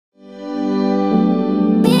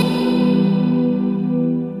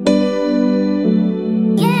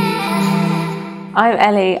I'm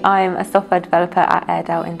Ellie, I'm a software developer at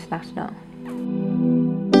Airedale International.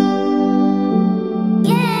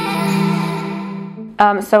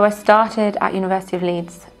 So I started at University of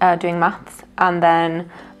Leeds doing maths, and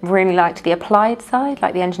then really liked the applied side,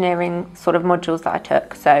 like the engineering sort of modules that I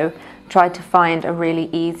took. So tried to find a really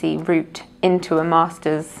easy route into a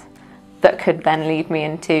master's that could then lead me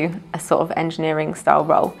into a sort of engineering style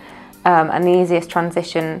role. And the easiest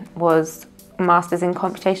transition was Masters in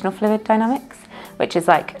Computational Fluid Dynamics, which is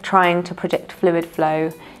like trying to predict fluid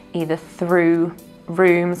flow either through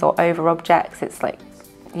rooms or over objects. It's like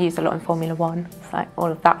used a lot in Formula 1, it's like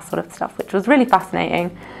all of that sort of stuff, which was really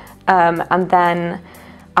fascinating. And then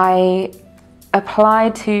I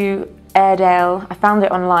applied to Airedale. I found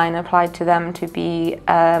it online, applied to them to be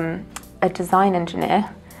a design engineer,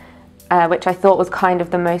 which I thought was kind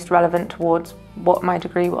of the most relevant towards what my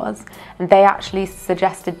degree was. And they actually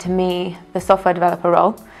suggested to me the software developer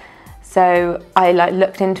role. So I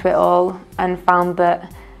looked into it all and found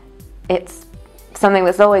that it's something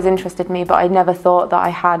that's always interested me, but I never thought that I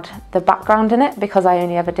had the background in it because I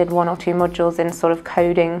only ever did 1 or 2 modules in sort of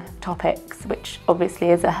coding topics, which obviously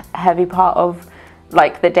is a heavy part of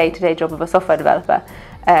like the day-to-day job of a software developer.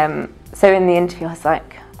 So in the interview I was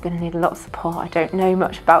like, I'm going to need a lot of support, I don't know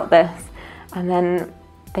much about this. And then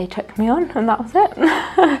they took me on and that was it.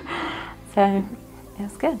 So it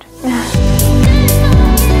was good.